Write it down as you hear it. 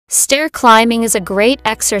Stair climbing is a great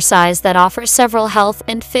exercise that offers several health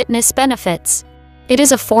and fitness benefits. It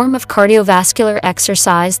is a form of cardiovascular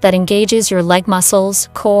exercise that engages your leg muscles,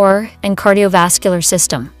 core, and cardiovascular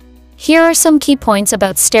system. Here are some key points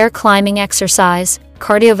about stair climbing exercise.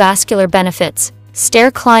 Cardiovascular benefits.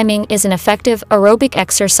 Stair climbing is an effective aerobic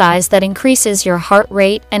exercise that increases your heart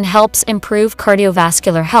rate and helps improve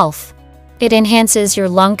cardiovascular health. It enhances your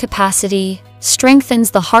lung capacity,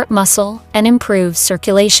 strengthens the heart muscle, and improves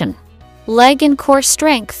circulation. Leg and core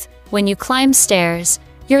strength. When you climb stairs,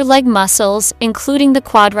 your leg muscles, including the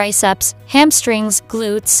quadriceps, hamstrings,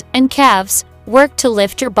 glutes, and calves, work to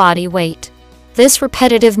lift your body weight. This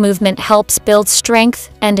repetitive movement helps build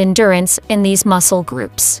strength and endurance in these muscle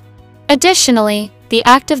groups. Additionally, the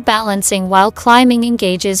act of balancing while climbing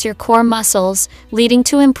engages your core muscles, leading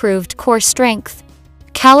to improved core strength.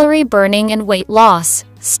 Calorie burning and weight loss.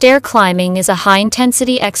 Stair climbing is a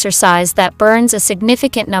high-intensity exercise that burns a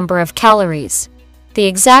significant number of calories. The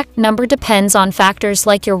exact number depends on factors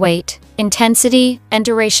like your weight, intensity, and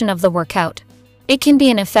duration of the workout. It can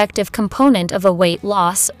be an effective component of a weight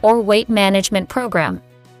loss or weight management program.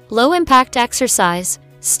 Low-impact exercise.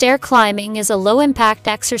 Stair climbing is a low-impact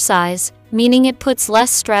exercise, meaning it puts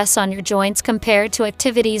less stress on your joints compared to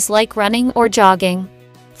activities like running or jogging.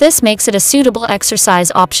 This makes it a suitable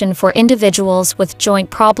exercise option for individuals with joint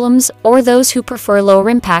problems or those who prefer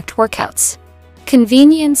lower-impact workouts.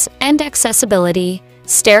 Convenience and accessibility.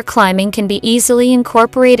 Stair climbing can be easily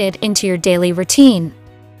incorporated into your daily routine.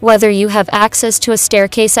 Whether you have access to a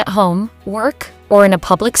staircase at home, work, or in a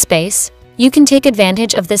public space, you can take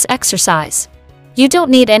advantage of this exercise. You don't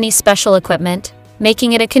need any special equipment,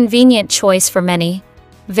 making it a convenient choice for many.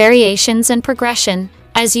 Variations and progression.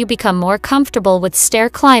 As you become more comfortable with stair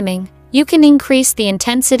climbing, you can increase the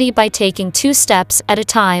intensity by taking 2 steps at a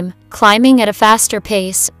time, climbing at a faster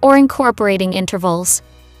pace, or incorporating intervals.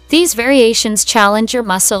 These variations challenge your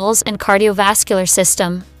muscles and cardiovascular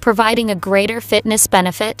system, providing a greater fitness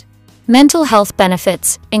benefit. Mental health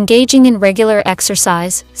benefits. Engaging in regular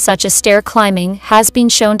exercise, such as stair climbing, has been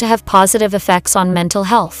shown to have positive effects on mental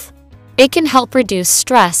health. It can help reduce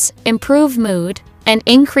stress, improve mood, and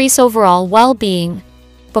increase overall well-being.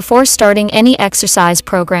 Before starting any exercise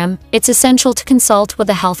program, it's essential to consult with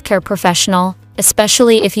a healthcare professional,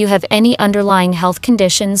 especially if you have any underlying health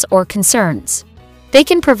conditions or concerns. They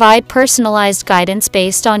can provide personalized guidance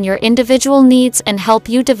based on your individual needs and help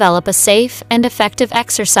you develop a safe and effective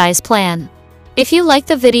exercise plan. If you like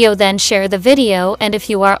the video, then share the video, and if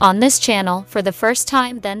you are on this channel for the first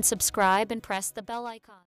time, then subscribe and press the bell icon.